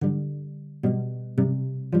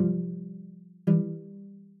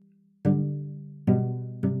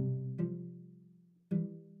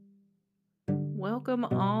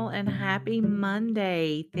welcome all and happy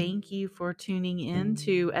Monday. Thank you for tuning in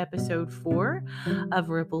to episode 4 of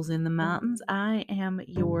Ripples in the Mountains. I am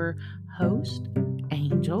your host,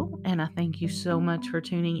 Angel, and I thank you so much for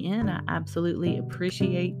tuning in. I absolutely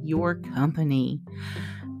appreciate your company.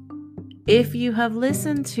 If you have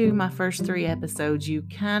listened to my first 3 episodes, you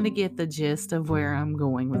kind of get the gist of where I'm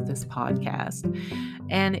going with this podcast.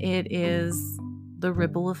 And it is the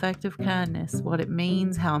ripple effect of kindness, what it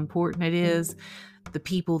means, how important it is, the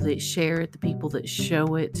people that share it, the people that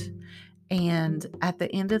show it. And at the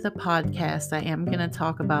end of the podcast, I am going to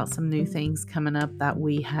talk about some new things coming up that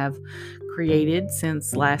we have created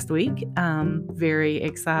since last week. I'm very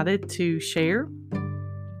excited to share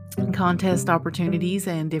contest opportunities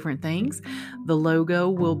and different things. The logo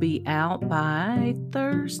will be out by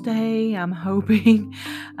Thursday. I'm hoping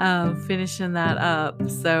finishing that up.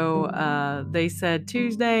 So they said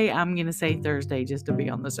Tuesday. I'm going to say Thursday just to be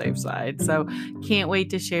on the safe side. So can't wait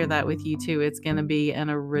to share that with you too. It's going to be an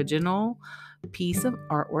original piece of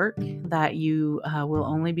artwork that you will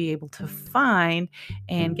only be able to find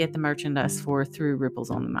and get the merchandise for through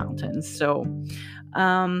Ripples on the Mountains. So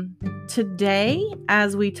today,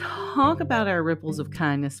 as we talk about our ripples of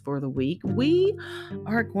kindness for the week, we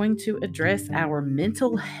are going to address our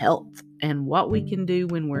mental health and what we can do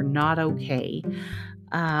when we're not okay.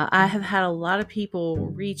 I have had a lot of people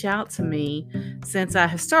reach out to me since I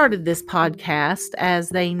have started this podcast, as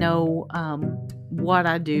they know what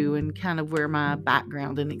I do and kind of where my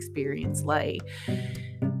background and experience lay.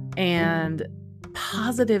 And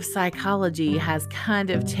positive psychology has kind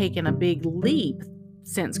of taken a big leap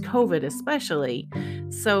since COVID, especially.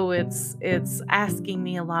 So it's asking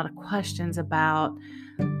me a lot of questions about,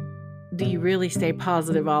 do you really stay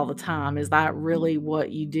positive all the time? Is that really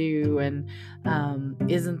what you do? And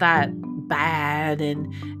isn't that bad?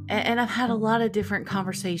 And I've had a lot of different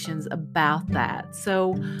conversations about that.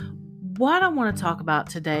 So what I want to talk about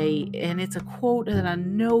today, and it's a quote that I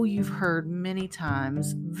know you've heard many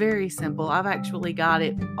times, very simple. I've actually got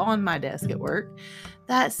it on my desk at work,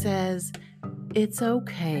 that says, it's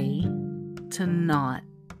okay to not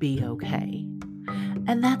be okay.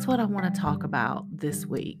 And that's what I want to talk about this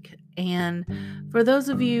week. And for those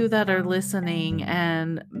of you that are listening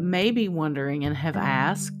and maybe wondering and have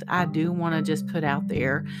asked, I do want to just put out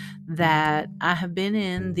there that I have been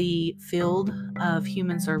in the field of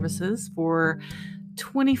human services for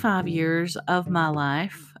 25 years of my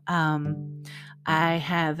life. I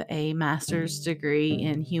have a master's degree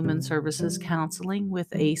in human services counseling with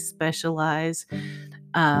a specialized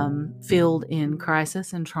field in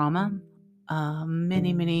crisis and trauma.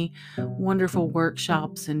 Many wonderful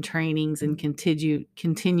workshops and trainings and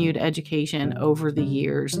continued education over the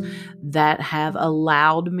years that have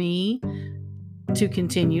allowed me to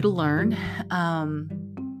continue to learn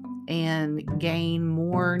and gain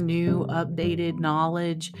more new updated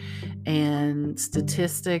knowledge and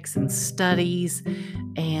statistics and studies.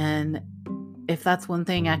 And if that's one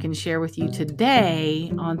thing I can share with you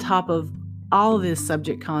today, on top of all of this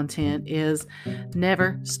subject content, is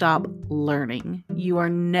never stop learning. You are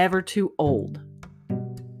never too old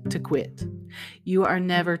to quit. You are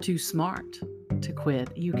never too smart to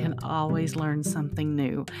quit. You can always learn something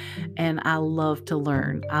new. And I love to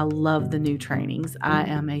learn. I love the new trainings. I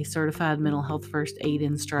am a certified mental health first aid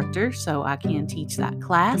instructor, so I can teach that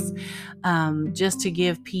class just to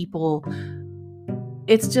give people,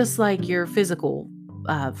 it's just like your physical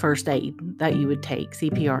first aid that you would take,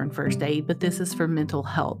 CPR and first aid, but this is for mental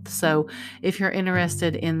health. So if you're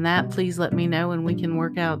interested in that, please let me know and we can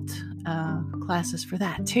work out classes for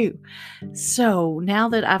that too. So now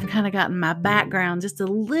that I've kind of gotten my background just a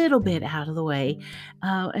little bit out of the way,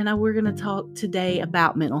 we're going to talk today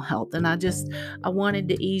about mental health. And I wanted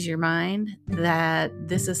to ease your mind that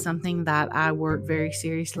this is something that I work very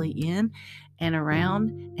seriously in and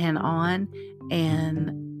around and on.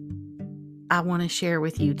 And I want to share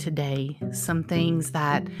with you today some things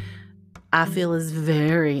that I feel is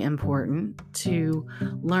very important to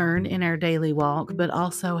learn in our daily walk, but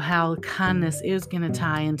also how kindness is going to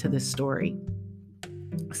tie into this story.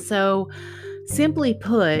 So, simply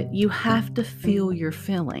put, you have to feel your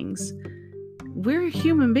feelings. We're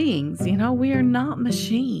human beings, we are not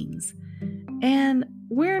machines. And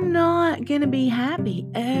we're not going to be happy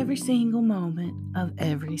every single moment of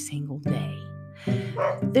every single day.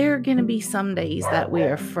 There are going to be some days that we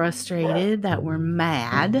are frustrated, that we're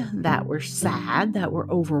mad, that we're sad, that we're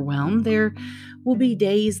overwhelmed. There will be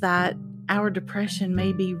days that our depression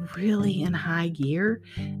may be really in high gear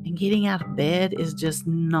and getting out of bed is just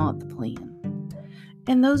not the plan.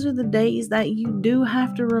 And those are the days that you do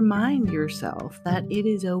have to remind yourself that it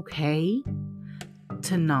is okay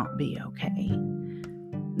to not be okay.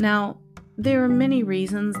 Now, there are many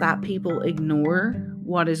reasons that people ignore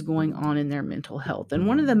what is going on in their mental health. And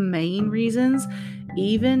one of the main reasons,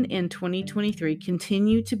 even in 2023,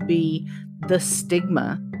 continue to be the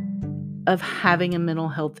stigma of having a mental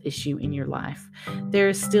health issue in your life. There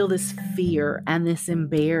is still this fear and this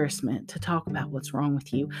embarrassment to talk about what's wrong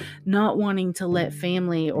with you, not wanting to let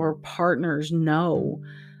family or partners know.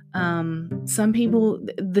 Some people,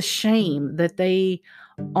 the shame that they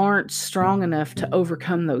aren't strong enough to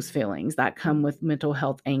overcome those feelings that come with mental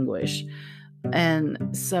health anguish.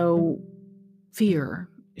 And so fear,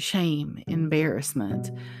 shame,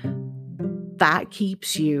 embarrassment, that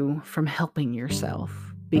keeps you from helping yourself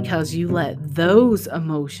because you let those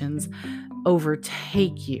emotions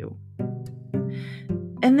overtake you.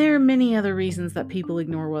 And there are many other reasons that people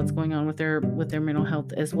ignore what's going on with their mental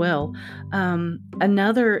health as well.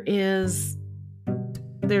 Another is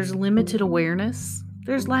there's limited awareness.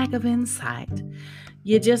 There's lack of insight.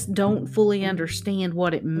 You just don't fully understand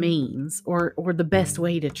what it means or the best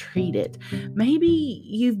way to treat it. Maybe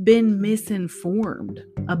you've been misinformed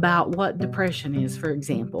about what depression is, for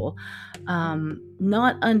example.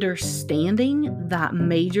 Not understanding that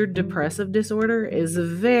major depressive disorder is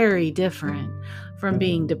very different from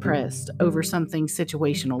being depressed over something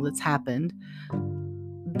situational that's happened.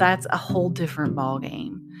 That's a whole different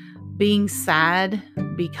ballgame. Being sad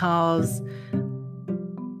because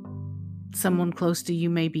someone close to you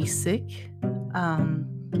may be sick,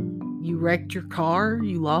 you wrecked your car,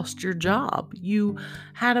 you lost your job, you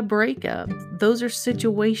had a breakup. Those are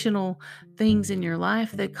situational things in your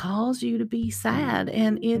life that cause you to be sad,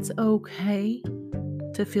 and it's okay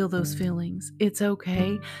to feel those feelings. It's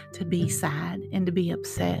okay to be sad and to be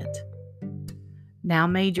upset. Now,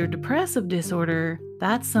 major depressive disorder,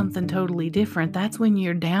 that's something totally different. That's when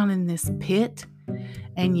you're down in this pit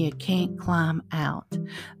and you can't climb out.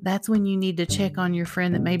 That's when you need to check on your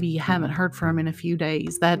friend that maybe you haven't heard from in a few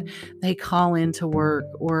days, that they call into work,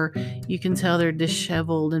 or you can tell they're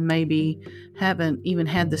disheveled and maybe haven't even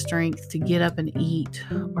had the strength to get up and eat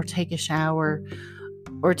or take a shower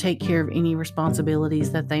or take care of any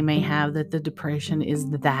responsibilities that they may have, that the depression is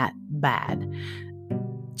that bad.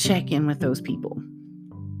 Check in with those people.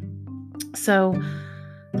 So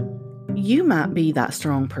you might be that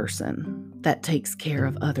strong person that takes care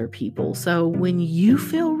of other people. So when you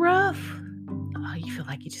feel rough, you feel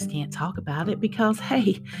like you just can't talk about it because,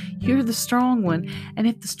 hey, you're the strong one. And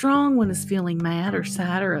if the strong one is feeling mad or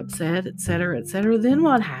sad or upset, etc., then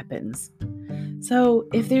what happens? So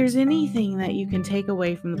if there's anything that you can take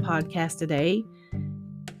away from the podcast today,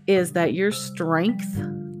 is that your strength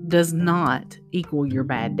does not equal your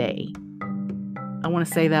bad day. I want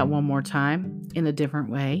to say that one more time in a different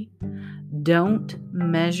way. Don't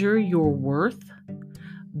measure your worth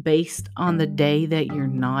based on the day that you're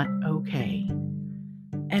not okay.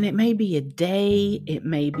 And it may be a day, it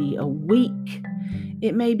may be a week,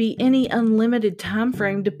 it may be any unlimited time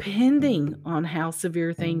frame depending on how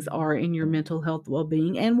severe things are in your mental health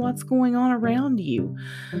well-being and what's going on around you.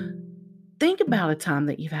 Think about a time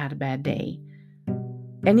that you've had a bad day.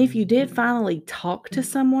 And if you did finally talk to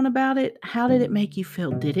someone about it, how did it make you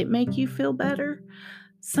feel? Did it make you feel better?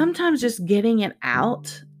 Sometimes just getting it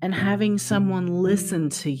out and having someone listen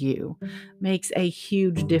to you makes a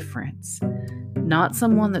huge difference. Not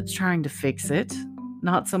someone that's trying to fix it,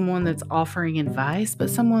 not someone that's offering advice,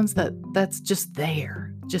 but someone that's just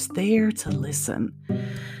there to listen.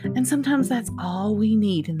 And sometimes that's all we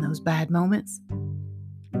need in those bad moments.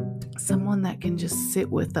 Someone that can just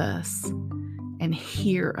sit with us and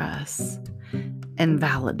hear us and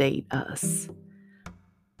validate us.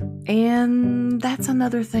 And that's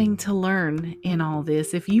another thing to learn in all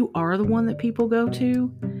this. If you are the one that people go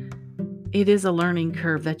to, it is a learning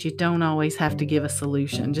curve that you don't always have to give a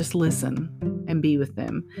solution. Just listen and be with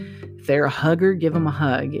them. If they're a hugger, give them a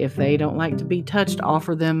hug. If they don't like to be touched,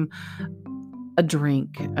 offer them a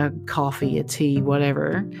drink, a coffee, a tea,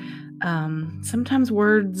 whatever. Sometimes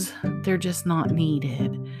words, they're just not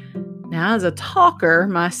needed. Now, as a talker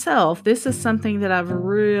myself, this is something that I've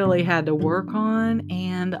really had to work on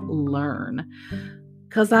and learn,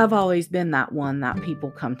 because I've always been that one that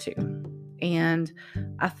people come to. And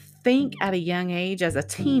I think at a young age, as a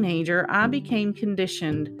teenager, I became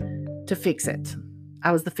conditioned to fix it.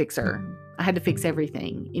 I was the fixer. I had to fix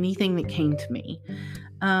everything, anything that came to me.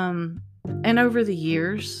 And over the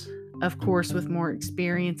years, of course, with more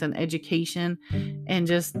experience and education and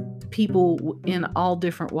just people in all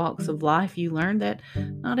different walks of life, you learn that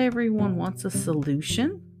not everyone wants a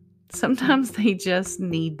solution. Sometimes they just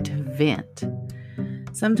need to vent.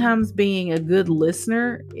 Sometimes being a good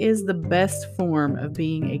listener is the best form of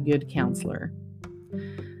being a good counselor.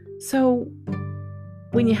 So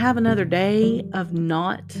When you have another day of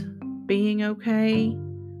not being okay,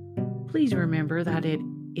 please remember that it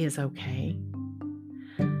is okay.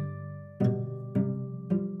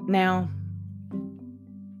 Now,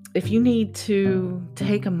 if you need to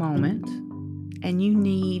take a moment and you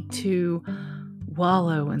need to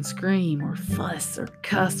wallow and scream or fuss or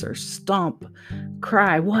cuss or stomp,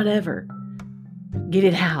 cry, whatever, get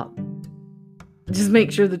it out. Just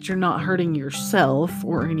make sure that you're not hurting yourself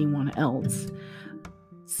or anyone else.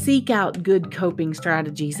 Seek out good coping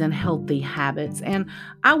strategies and healthy habits. And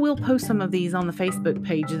I will post some of these on the Facebook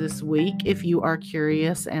page this week. If you are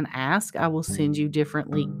curious and ask, I will send you different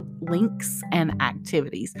links and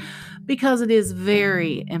activities, because it is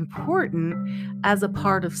very important as a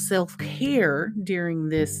part of self-care during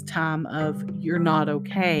this time of you're not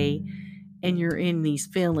okay and you're in these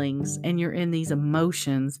feelings and you're in these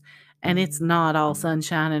emotions and it's not all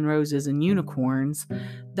sunshine and roses and unicorns,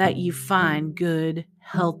 that you find good,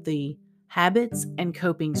 healthy habits and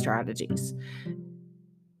coping strategies.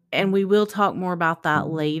 And we will talk more about that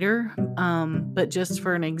later. But just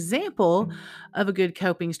for an example of a good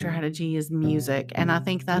coping strategy is music. And I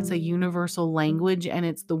think that's a universal language, and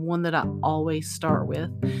it's the one that I always start with,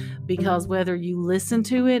 because whether you listen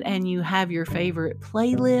to it and you have your favorite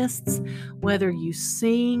playlists, whether you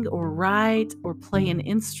sing or write or play an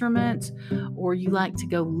instrument, or you like to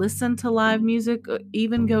go listen to live music, or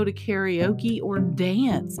even go to karaoke or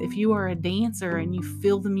dance, if you are a dancer and you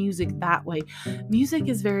feel the music that way, music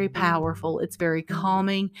is very powerful. It's very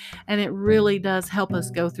calming, and it really does help us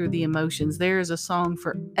go through the emotions. There is a song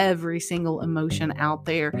for every single emotion out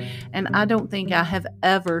there, and I don't think I have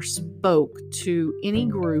ever spoke to any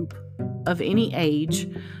group of any age,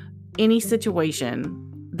 any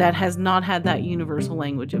situation that has not had that universal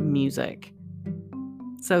language of music.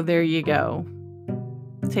 So there you go.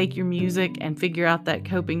 Take your music and figure out that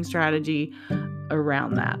coping strategy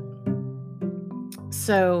around that.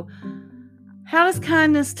 So, how does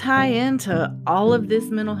kindness tie into all of this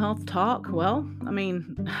mental health talk? Well,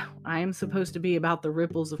 I am supposed to be about the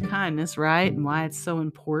ripples of kindness, right? And why it's so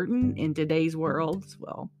important in today's world.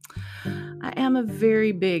 Well, I am a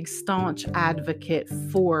very big, staunch advocate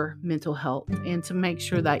for mental health and to make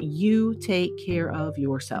sure that you take care of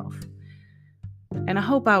yourself. And I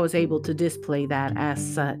hope I was able to display that as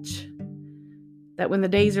such. That when the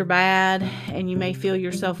days are bad and you may feel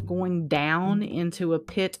yourself going down into a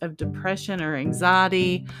pit of depression or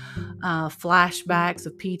anxiety, flashbacks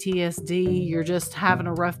of PTSD, you're just having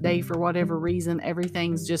a rough day for whatever reason,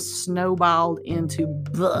 everything's just snowballed into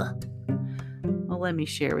blah. Well, let me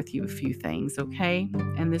share with you a few things, okay?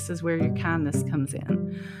 And this is where your kindness comes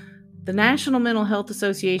in. The National Mental Health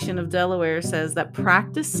Association of Delaware says that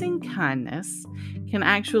practicing kindness can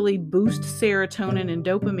actually boost serotonin and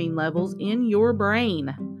dopamine levels in your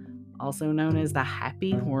brain, also known as the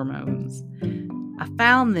happy hormones. I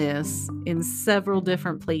found this in several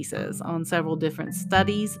different places, on several different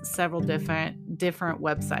studies, several different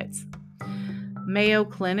websites. Mayo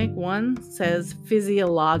Clinic one says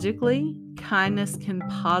physiologically, kindness can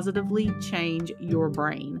positively change your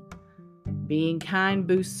brain. Being kind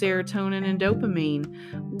boosts serotonin and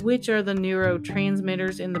dopamine, which are the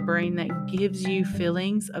neurotransmitters in the brain that gives you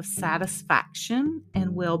feelings of satisfaction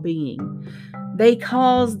and well-being. They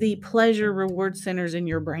cause the pleasure reward centers in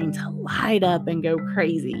your brain to light up and go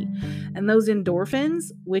crazy. And those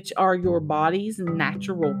endorphins, which are your body's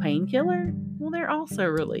natural painkiller, well, they're also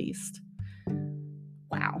released.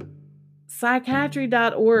 Wow.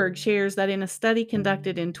 Psychiatry.org shares that in a study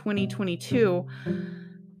conducted in 2022,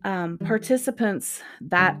 participants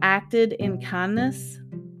that acted in kindness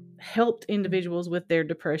helped individuals with their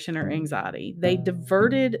depression or anxiety. They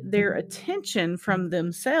diverted their attention from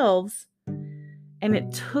themselves, and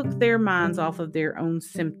it took their minds off of their own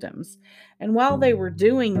symptoms. And while they were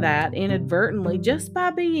doing that inadvertently, just by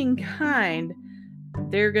being kind,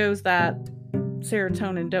 there goes that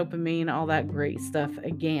serotonin, dopamine, all that great stuff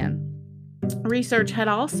again. Research had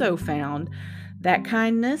also found that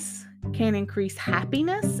kindness can increase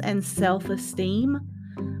happiness and self-esteem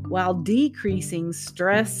while decreasing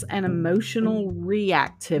stress and emotional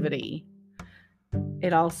reactivity.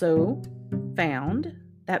 It also found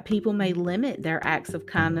that people may limit their acts of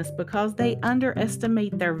kindness because they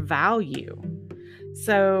underestimate their value.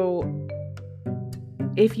 So,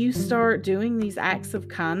 if you start doing these acts of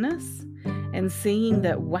kindness and seeing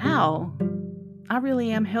that, wow, I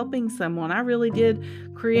really am helping someone. I really did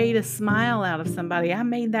create a smile out of somebody. I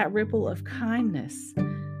made that ripple of kindness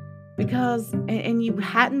because, and you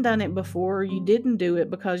hadn't done it before. You didn't do it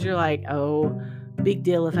because you're like, oh, big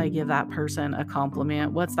deal if I give that person a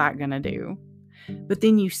compliment. What's that going to do? But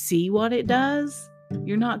then you see what it does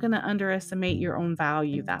You're not going to underestimate your own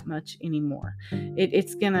value that much anymore.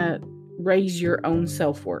 It's going to raise your own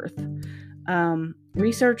self-worth.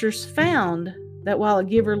 Researchers found that while a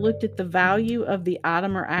giver looked at the value of the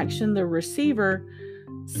item or action, the receiver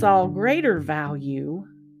saw greater value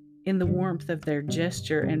in the warmth of their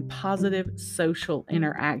gesture and positive social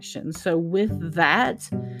interaction. So with that,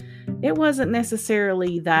 it wasn't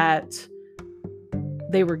necessarily that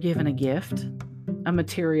they were given a gift, a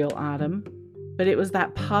material item, but it was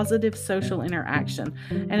that positive social interaction.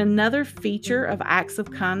 And another feature of acts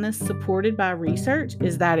of kindness supported by research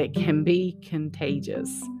is that it can be contagious.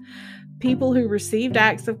 People who received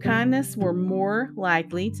acts of kindness were more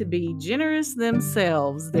likely to be generous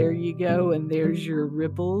themselves. There you go, and there's your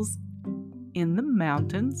ripples in the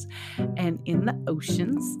mountains and in the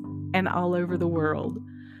oceans and all over the world.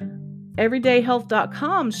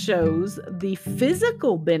 Everydayhealth.com shows the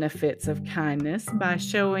physical benefits of kindness by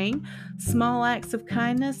showing small acts of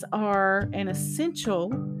kindness are an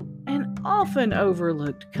essential and often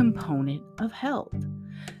overlooked component of health.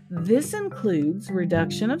 This includes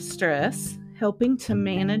reduction of stress, helping to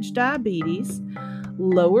manage diabetes,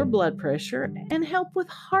 lower blood pressure, and help with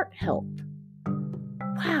heart health.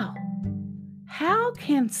 Wow! How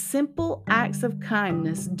can simple acts of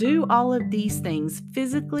kindness do all of these things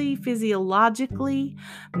physically, physiologically,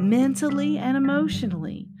 mentally, and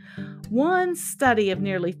emotionally? One study of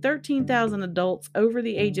nearly 13,000 adults over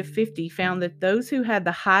the age of 50 found that those who had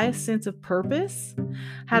the highest sense of purpose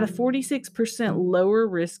had a 46% lower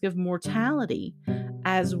risk of mortality,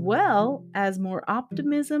 as well as more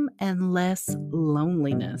optimism and less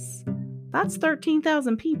loneliness. That's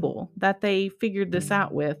 13,000 people that they figured this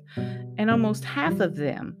out with, and almost half of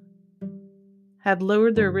them had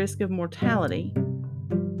lowered their risk of mortality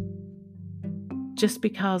just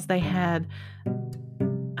because they had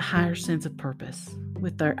a higher sense of purpose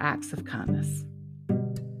with their acts of kindness.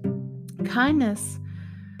 Kindness,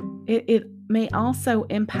 it may also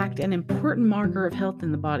impact an important marker of health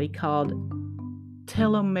in the body called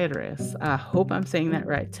telomerase. I hope I'm saying that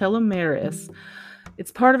right. Telomerase.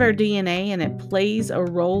 It's part of our DNA, and it plays a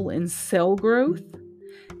role in cell growth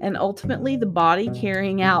and ultimately the body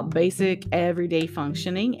carrying out basic everyday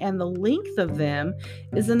functioning, and the length of them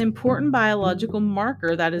is an important biological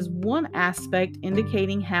marker that is one aspect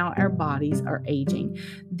indicating how our bodies are aging.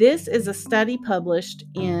 This is a study published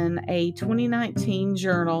in a 2019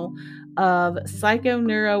 journal of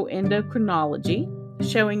psychoneuroendocrinology,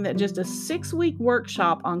 showing that just a 6-week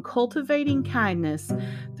workshop on cultivating kindness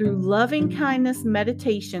through loving kindness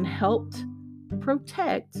meditation helped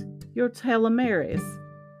protect your telomerase.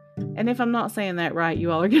 And if I'm not saying that right,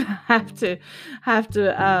 you all are going to have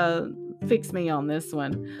to fix me on this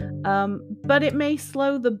one. But it may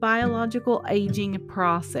slow the biological aging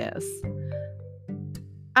process.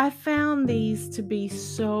 I found these to be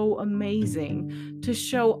so amazing, to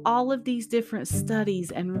show all of these different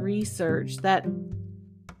studies and research that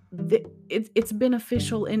it's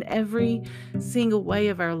beneficial in every single way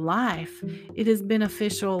of our life. It is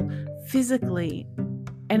beneficial physically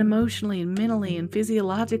and emotionally and mentally and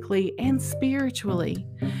physiologically and spiritually.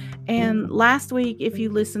 And last week, if you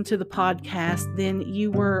listened to the podcast, then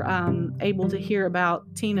you were able to hear about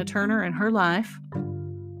Tina Turner and her life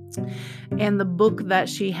and the book that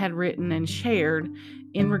she had written and shared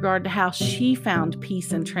in regard to how she found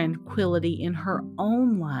peace and tranquility in her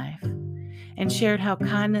own life, and shared how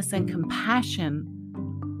kindness and compassion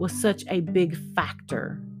was such a big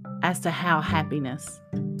factor as to how happiness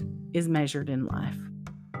is measured in life.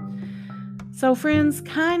 So friends,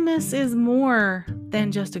 kindness is more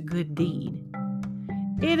than just a good deed.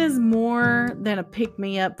 It is more than a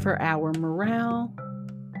pick-me-up for our morale.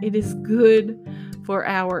 It is good for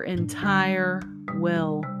our entire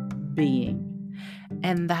well-being.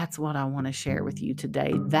 And that's what I want to share with you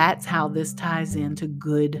today. That's how this ties into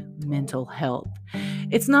good mental health.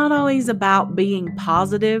 It's not always about being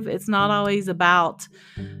positive. It's not always about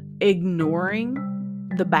ignoring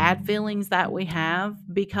the bad feelings that we have,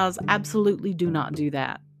 because absolutely do not do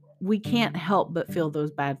that. We can't help but feel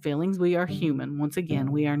those bad feelings. We are human. Once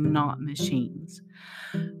again, we are not machines.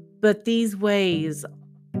 But these ways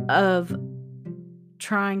of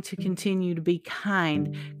trying to continue to be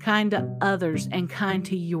kind to others and kind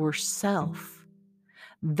to yourself,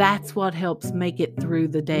 that's what helps make it through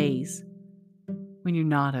the days when you're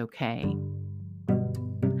not okay.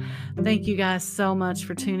 Thank you guys so much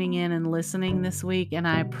for tuning in and listening this week, and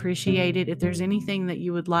I appreciate it. If there's anything that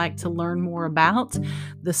you would like to learn more about,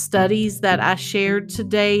 the studies that I shared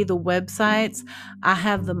today, the websites, I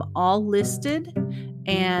have them all listed,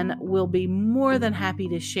 and we'll be more than happy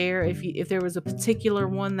to share. If there was a particular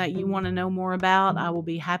one that you want to know more about, I will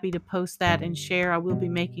be happy to post that and share. I will be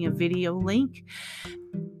making a video link.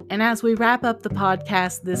 And as we wrap up the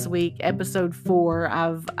podcast this week, episode 4,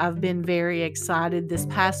 I've been very excited. This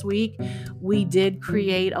past week, we did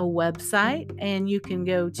create a website, and you can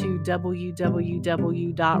go to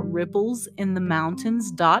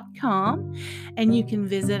www.ripplesinthemountains.com, and you can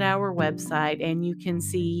visit our website, and you can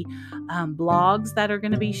see blogs that are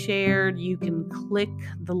going to be shared. You can click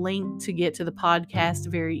the link to get to the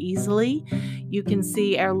podcast very easily. You can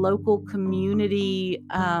see our local community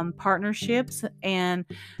partnerships, and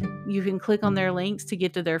you can click on their links to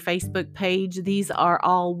get to their Facebook page. These are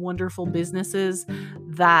all wonderful businesses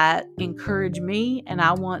that encourage me, and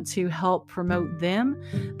I want to help promote them.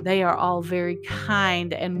 They are all very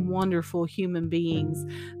kind and wonderful human beings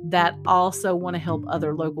that also want to help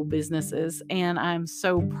other local businesses, and I'm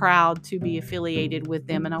so proud to be affiliated with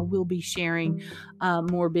them, and I will be sharing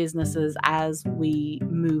more businesses as we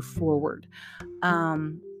move forward.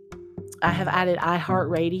 I have added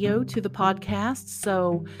iHeartRadio to the podcast,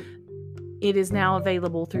 so it is now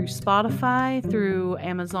available through Spotify, through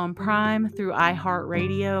Amazon Prime, through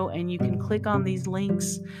iHeartRadio, and you can click on these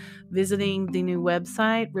links visiting the new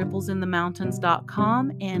website,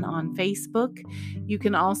 ripplesinthemountains.com, and on Facebook. You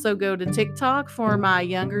can also go to TikTok for my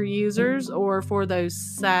younger users, or for those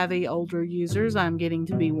savvy older users. I'm getting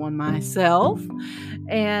to be one myself.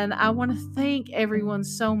 And I want to thank everyone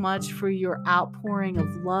so much for your outpouring of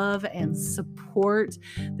love and support.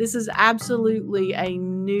 This is absolutely a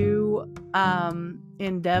new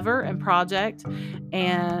endeavor and project,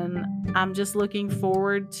 and I'm just looking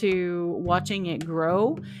forward to watching it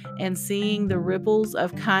grow and seeing the ripples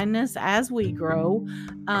of kindness as we grow.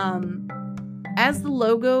 As the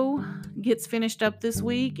logo gets finished up this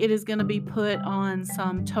week, it is going to be put on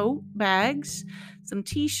some tote bags, some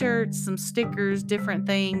t-shirts, some stickers, different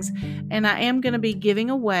things, and I am going to be giving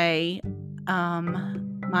away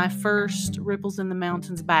my first Ripples in the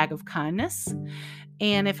Mountains bag of kindness.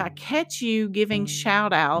 And if I catch you giving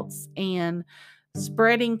shout outs and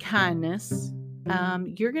spreading kindness,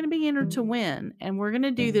 you're going to be entered to win. And we're going to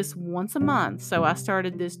do this once a month. So I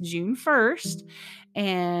started this June 1st.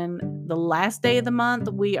 And the last day of the month,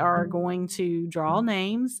 we are going to draw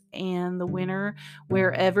names. And the winner,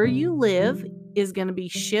 wherever you live, is going to be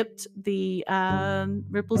shipped the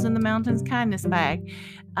Ripples in the Mountains kindness bag.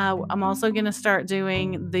 I'm also going to start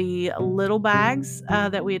doing the little bags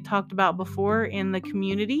that we had talked about before in the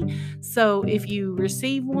community. So if you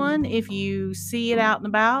receive one, if you see it out and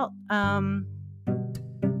about,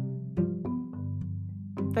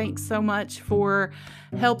 thanks so much for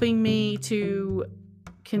helping me to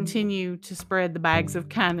continue to spread the bags of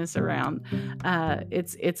kindness around.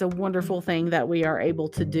 It's a wonderful thing that we are able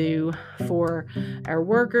to do for our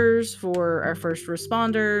workers, for our first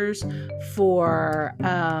responders, for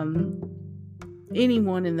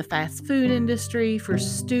anyone in the fast food industry, for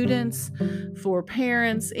students, for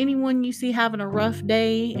parents, anyone you see having a rough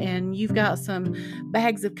day and you've got some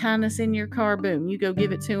bags of kindness in your car, boom, you go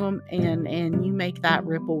give it to them, and you make that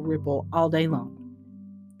ripple all day long.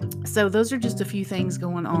 So those are just a few things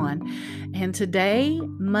going on. And today,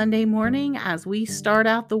 Monday morning, as we start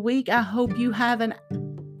out the week, I hope you have a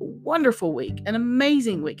wonderful week, an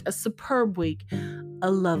amazing week, a superb week, a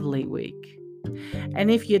lovely week. And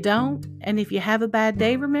if you don't, and if you have a bad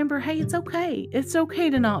day, remember, hey, it's okay. It's okay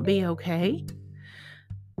to not be okay.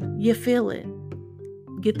 You feel it.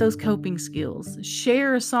 Get those coping skills.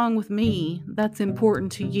 Share a song with me that's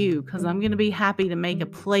important to you, because I'm going to be happy to make a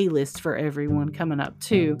playlist for everyone coming up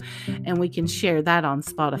too, and we can share that on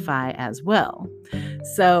Spotify as well.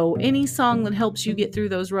 So any song that helps you get through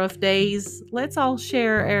those rough days, let's all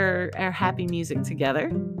share our happy music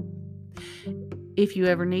together. If you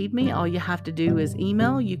ever need me, all you have to do is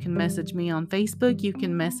email. You can message me on Facebook. You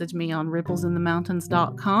can message me on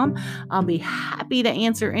ripplesinthemountains.com. I'll be happy to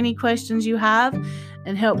answer any questions you have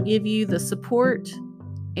and help give you the support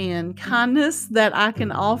and kindness that I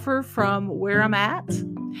can offer from where I'm at.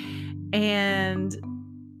 And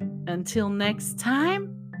until next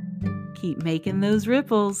time, keep making those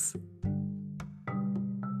ripples.